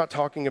often not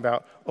talking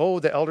about, oh,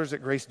 the elders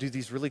at Grace do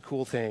these really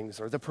cool things,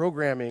 or the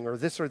programming, or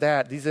this or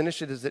that, these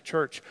initiatives at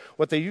church.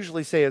 What they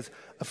usually say is,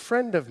 a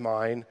friend of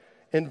mine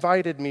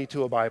invited me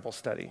to a Bible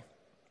study.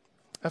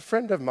 A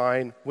friend of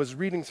mine was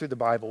reading through the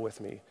Bible with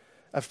me.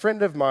 A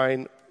friend of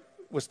mine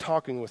was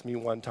talking with me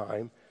one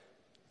time.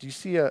 Do you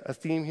see a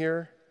theme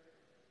here?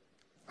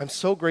 I'm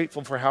so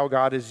grateful for how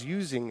God is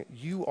using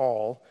you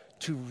all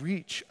to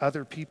reach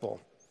other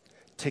people,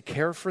 to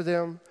care for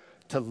them,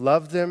 to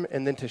love them,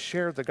 and then to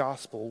share the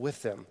gospel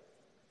with them.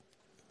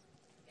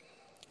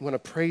 I want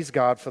to praise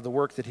God for the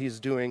work that he is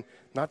doing,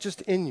 not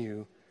just in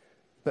you,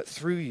 but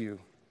through you.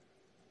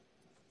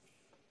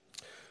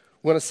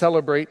 We want to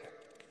celebrate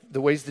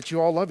the ways that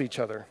you all love each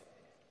other.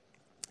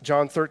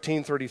 John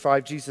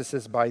 13:35, Jesus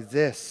says, by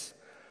this,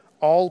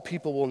 all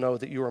people will know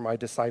that you are my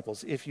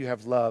disciples if you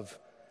have love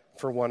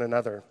for one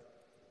another.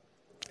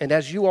 And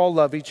as you all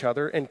love each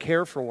other and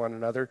care for one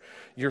another,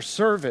 your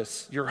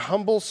service, your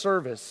humble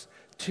service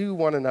to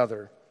one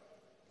another,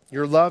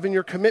 your love and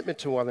your commitment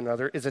to one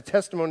another is a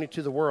testimony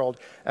to the world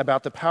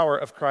about the power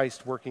of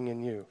Christ working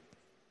in you.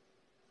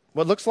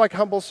 What looks like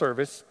humble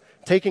service,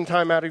 taking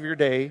time out of your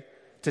day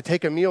to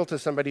take a meal to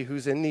somebody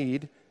who's in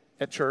need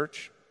at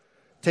church,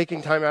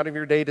 taking time out of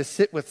your day to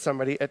sit with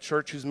somebody at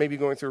church who's maybe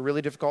going through a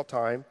really difficult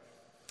time,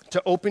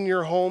 to open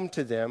your home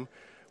to them.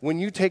 When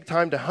you take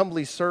time to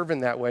humbly serve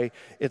in that way,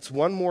 it's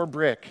one more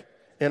brick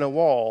in a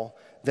wall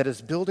that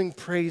is building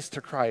praise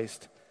to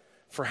Christ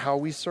for how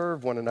we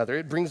serve one another.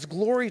 It brings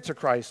glory to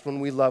Christ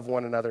when we love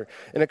one another,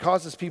 and it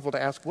causes people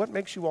to ask, what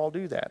makes you all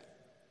do that?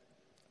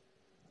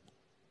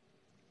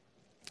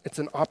 It's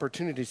an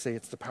opportunity to say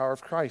it's the power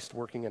of Christ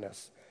working in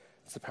us.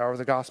 It's the power of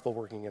the gospel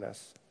working in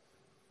us.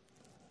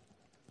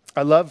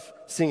 I love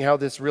seeing how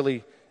this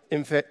really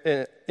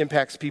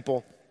impacts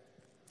people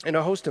in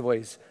a host of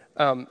ways.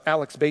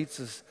 Alex Bates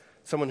is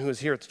someone who was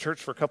here at the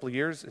church for a couple of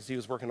years as he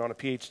was working on a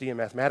PhD in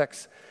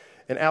mathematics.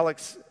 And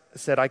Alex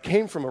said, I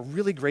came from a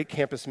really great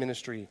campus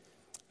ministry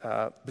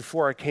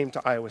before I came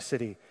to Iowa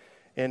City.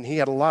 And he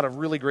had a lot of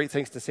really great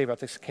things to say about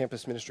this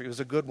campus ministry. It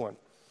was a good one.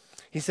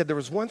 He said, there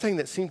was one thing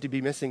that seemed to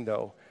be missing,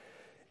 though.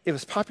 It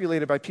was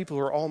populated by people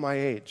who are all my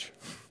age.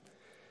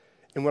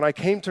 And when I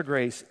came to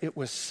Grace, it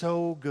was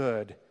so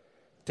good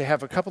to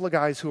have a couple of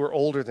guys who are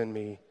older than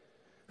me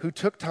who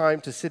took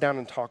time to sit down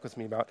and talk with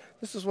me about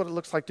this is what it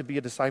looks like to be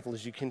a disciple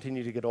as you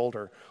continue to get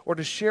older, or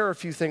to share a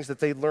few things that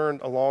they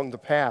learned along the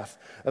path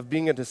of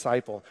being a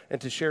disciple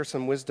and to share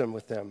some wisdom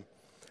with them.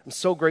 I'm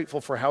so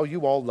grateful for how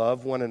you all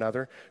love one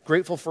another.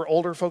 Grateful for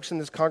older folks in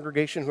this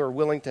congregation who are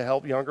willing to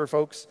help younger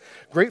folks.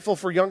 Grateful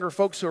for younger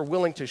folks who are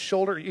willing to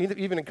shoulder,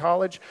 even in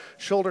college,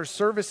 shoulder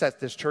service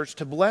at this church,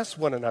 to bless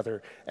one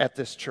another at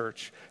this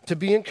church, to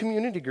be in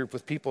community group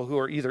with people who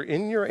are either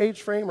in your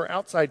age frame or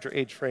outside your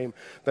age frame.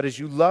 But as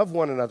you love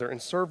one another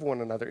and serve one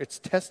another, it's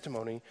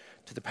testimony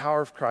to the power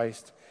of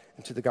Christ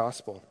and to the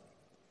gospel.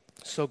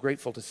 So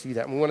grateful to see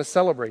that. And we want to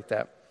celebrate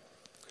that.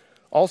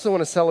 Also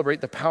want to celebrate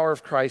the power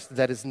of Christ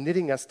that is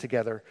knitting us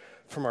together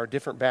from our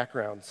different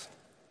backgrounds.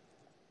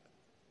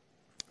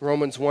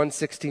 Romans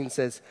 1:16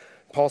 says,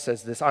 Paul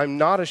says this, I'm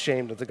not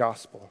ashamed of the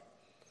gospel,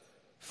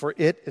 for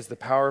it is the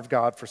power of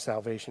God for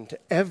salvation to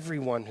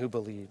everyone who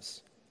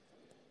believes,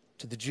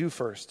 to the Jew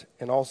first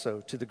and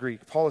also to the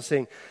Greek. Paul is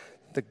saying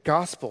the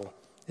gospel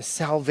is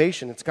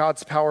salvation. It's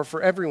God's power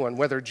for everyone,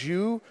 whether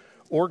Jew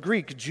or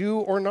Greek, Jew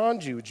or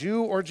non-Jew,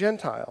 Jew or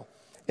Gentile.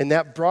 And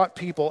that brought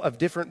people of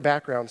different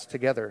backgrounds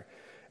together.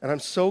 And I'm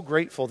so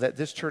grateful that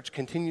this church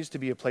continues to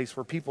be a place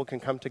where people can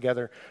come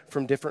together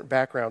from different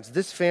backgrounds.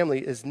 This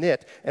family is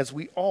knit as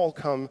we all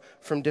come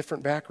from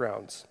different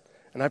backgrounds.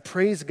 And I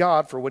praise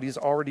God for what he's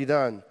already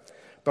done.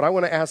 But I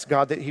want to ask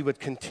God that he would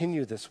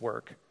continue this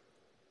work.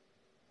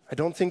 I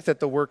don't think that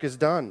the work is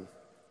done.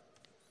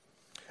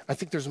 I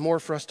think there's more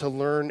for us to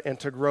learn and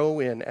to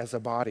grow in as a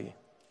body.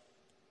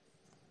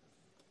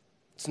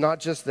 It's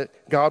not just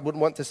that God would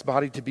want this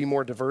body to be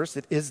more diverse.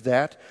 It is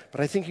that.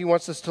 But I think he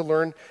wants us to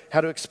learn how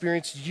to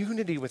experience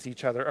unity with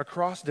each other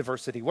across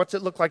diversity. What's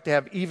it look like to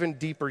have even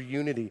deeper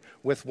unity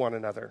with one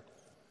another?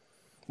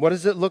 What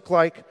does it look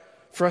like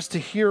for us to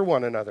hear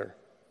one another,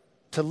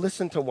 to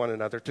listen to one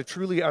another, to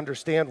truly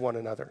understand one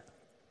another,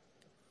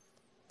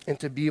 and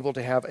to be able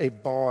to have a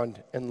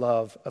bond and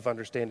love of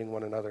understanding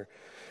one another?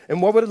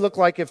 And what would it look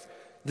like if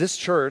this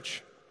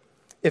church,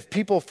 if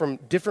people from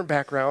different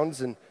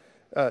backgrounds and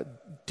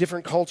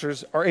different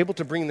cultures are able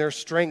to bring their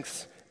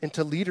strengths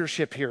into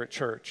leadership here at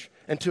church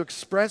and to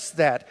express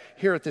that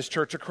here at this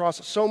church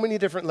across so many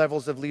different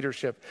levels of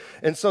leadership,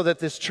 and so that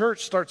this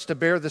church starts to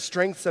bear the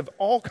strengths of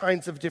all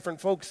kinds of different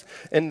folks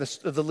and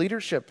the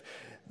leadership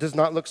does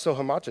not look so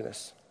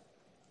homogenous.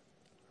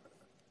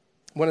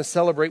 I want to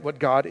celebrate what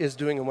God is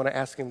doing and want to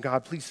ask him,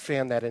 God, please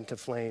fan that into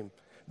flame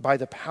by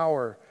the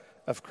power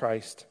of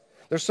Christ.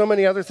 There's so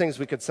many other things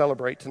we could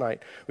celebrate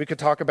tonight. We could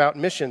talk about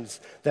missions,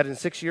 that in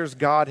 6 years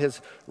God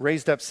has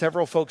raised up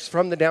several folks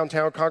from the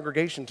downtown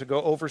congregation to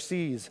go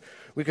overseas.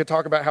 We could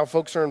talk about how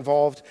folks are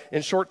involved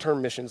in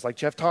short-term missions, like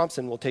Jeff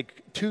Thompson will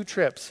take 2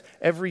 trips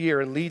every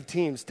year and lead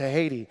teams to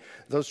Haiti.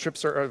 Those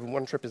trips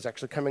one trip is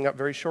actually coming up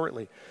very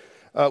shortly.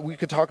 We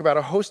could talk about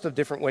a host of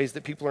different ways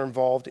that people are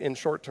involved in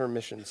short-term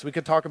missions. We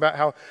could talk about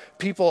how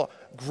people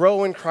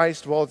grow in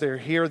Christ while they're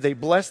here. They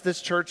bless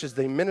this church as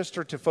they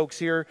minister to folks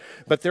here,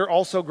 but they're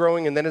also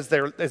growing, and then as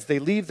they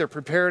leave, they're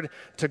prepared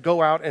to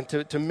go out and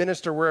to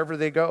minister wherever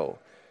they go.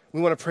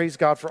 We want to praise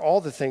God for all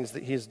the things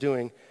that he is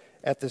doing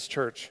at this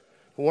church.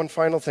 But one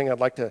final thing I'd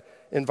like to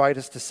invite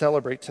us to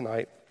celebrate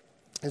tonight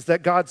is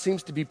that God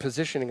seems to be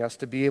positioning us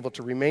to be able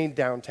to remain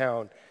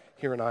downtown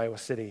here in Iowa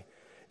City.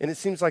 And it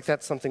seems like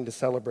that's something to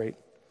celebrate.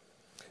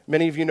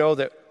 Many of you know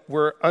that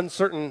we're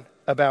uncertain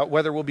about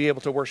whether we'll be able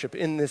to worship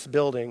in this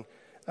building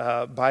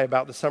by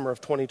about the summer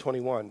of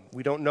 2021.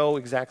 We don't know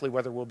exactly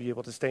whether we'll be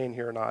able to stay in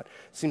here or not.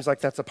 Seems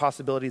like that's a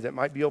possibility that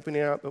might be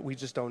opening up, but we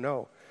just don't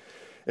know.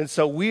 And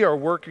so we are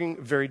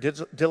working very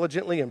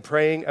diligently and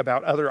praying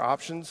about other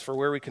options for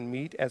where we can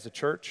meet as a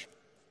church.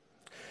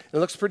 It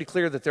looks pretty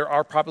clear that there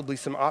are probably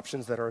some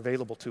options that are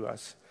available to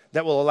us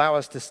that will allow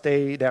us to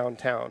stay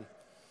downtown.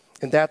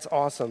 And that's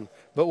awesome.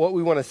 But what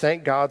we want to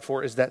thank God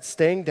for is that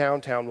staying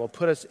downtown will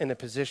put us in a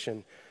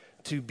position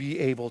to be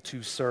able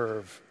to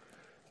serve,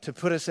 to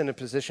put us in a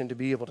position to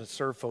be able to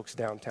serve folks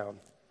downtown.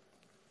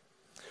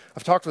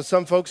 I've talked with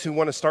some folks who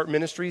want to start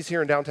ministries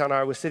here in downtown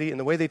Iowa City, and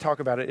the way they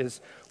talk about it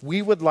is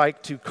we would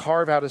like to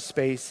carve out a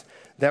space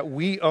that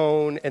we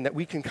own and that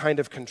we can kind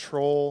of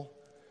control,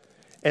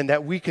 and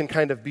that we can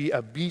kind of be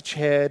a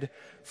beachhead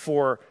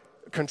for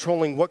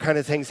controlling what kind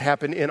of things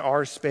happen in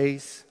our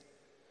space.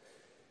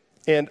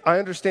 And I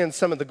understand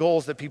some of the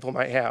goals that people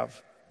might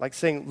have, like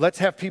saying, let's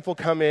have people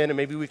come in and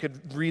maybe we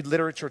could read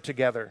literature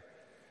together.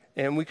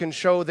 And we can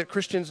show that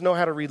Christians know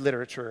how to read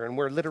literature and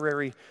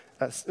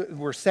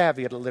we're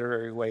savvy at a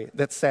literary way.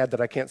 That's sad that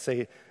I can't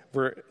say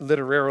we're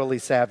literarily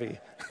savvy.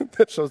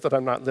 That shows that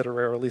I'm not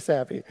literarily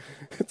savvy.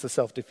 It's a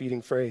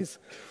self-defeating phrase,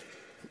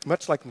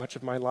 much like much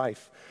of my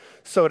life.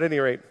 So at any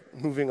rate,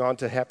 moving on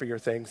to happier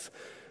things.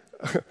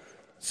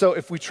 So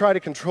if we try to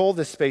control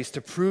this space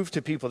to prove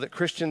to people that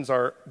Christians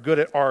are good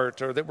at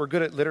art or that we're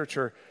good at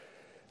literature,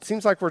 it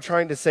seems like we're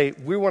trying to say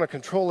we want to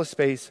control a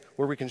space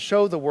where we can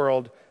show the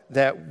world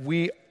that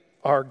we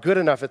are good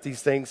enough at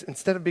these things,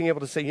 instead of being able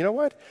to say, you know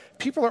what?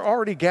 People are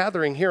already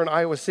gathering here in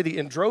Iowa City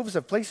in droves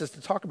of places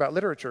to talk about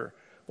literature.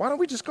 Why don't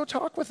we just go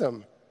talk with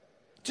them?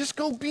 Just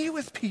go be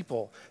with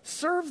people.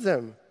 Serve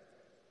them.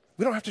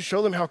 We don't have to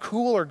show them how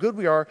cool or good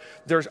we are.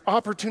 There's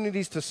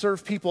opportunities to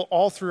serve people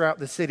all throughout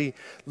the city.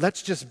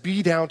 Let's just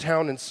be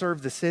downtown and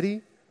serve the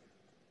city.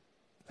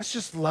 Let's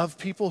just love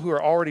people who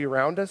are already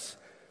around us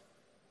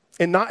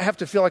and not have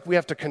to feel like we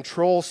have to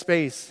control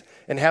space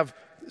and have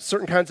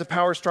certain kinds of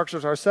power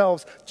structures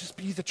ourselves. Just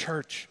be the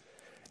church.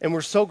 And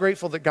we're so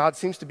grateful that God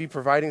seems to be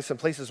providing some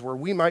places where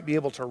we might be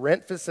able to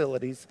rent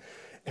facilities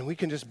and we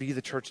can just be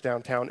the church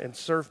downtown and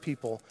serve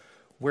people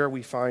where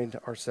we find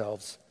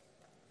ourselves.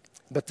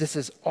 But this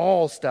is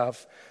all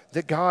stuff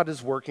that God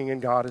is working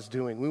and God is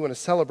doing. We want to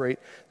celebrate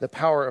the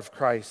power of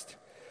Christ.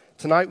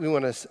 Tonight we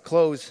want to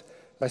close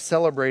by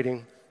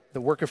celebrating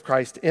the work of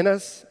Christ in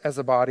us as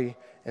a body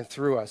and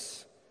through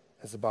us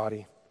as a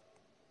body.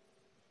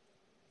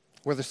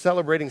 Whether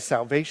celebrating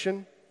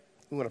salvation,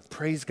 we want to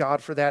praise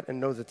God for that and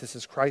know that this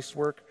is Christ's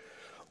work,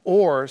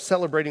 or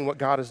celebrating what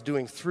God is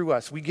doing through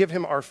us. We give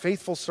him our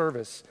faithful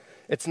service.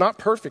 It's not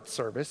perfect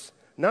service.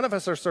 None of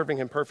us are serving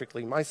him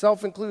perfectly,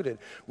 myself included.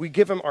 We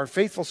give him our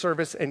faithful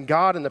service, and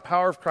God, in the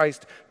power of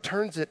Christ,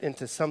 turns it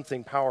into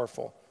something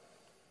powerful.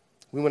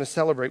 We want to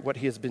celebrate what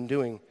he has been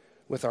doing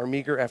with our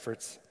meager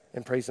efforts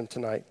and praise him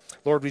tonight.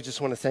 Lord, we just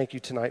want to thank you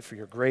tonight for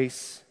your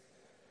grace.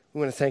 We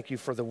want to thank you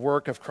for the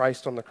work of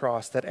Christ on the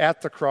cross, that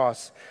at the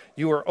cross,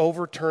 you are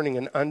overturning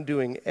and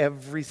undoing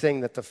everything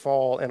that the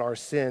fall and our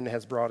sin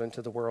has brought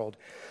into the world.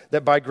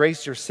 That by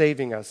grace, you're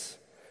saving us.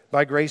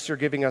 By grace, you're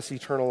giving us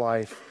eternal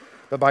life.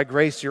 But by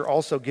grace, you're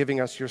also giving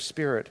us your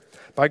Spirit.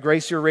 By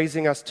grace, you're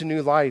raising us to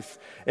new life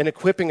and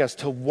equipping us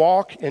to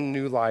walk in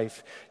new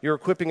life. You're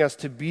equipping us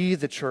to be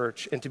the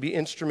church and to be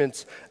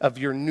instruments of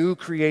your new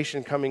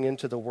creation coming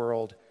into the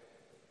world.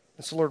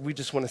 And so, Lord, we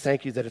just want to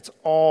thank you that it's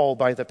all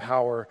by the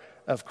power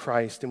of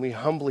Christ. And we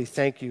humbly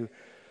thank you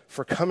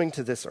for coming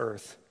to this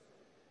earth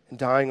and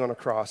dying on a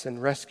cross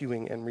and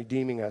rescuing and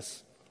redeeming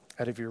us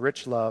out of your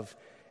rich love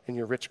and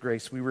your rich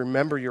grace. We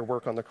remember your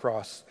work on the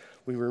cross.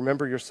 We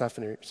remember your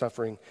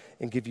suffering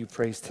and give you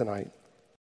praise tonight.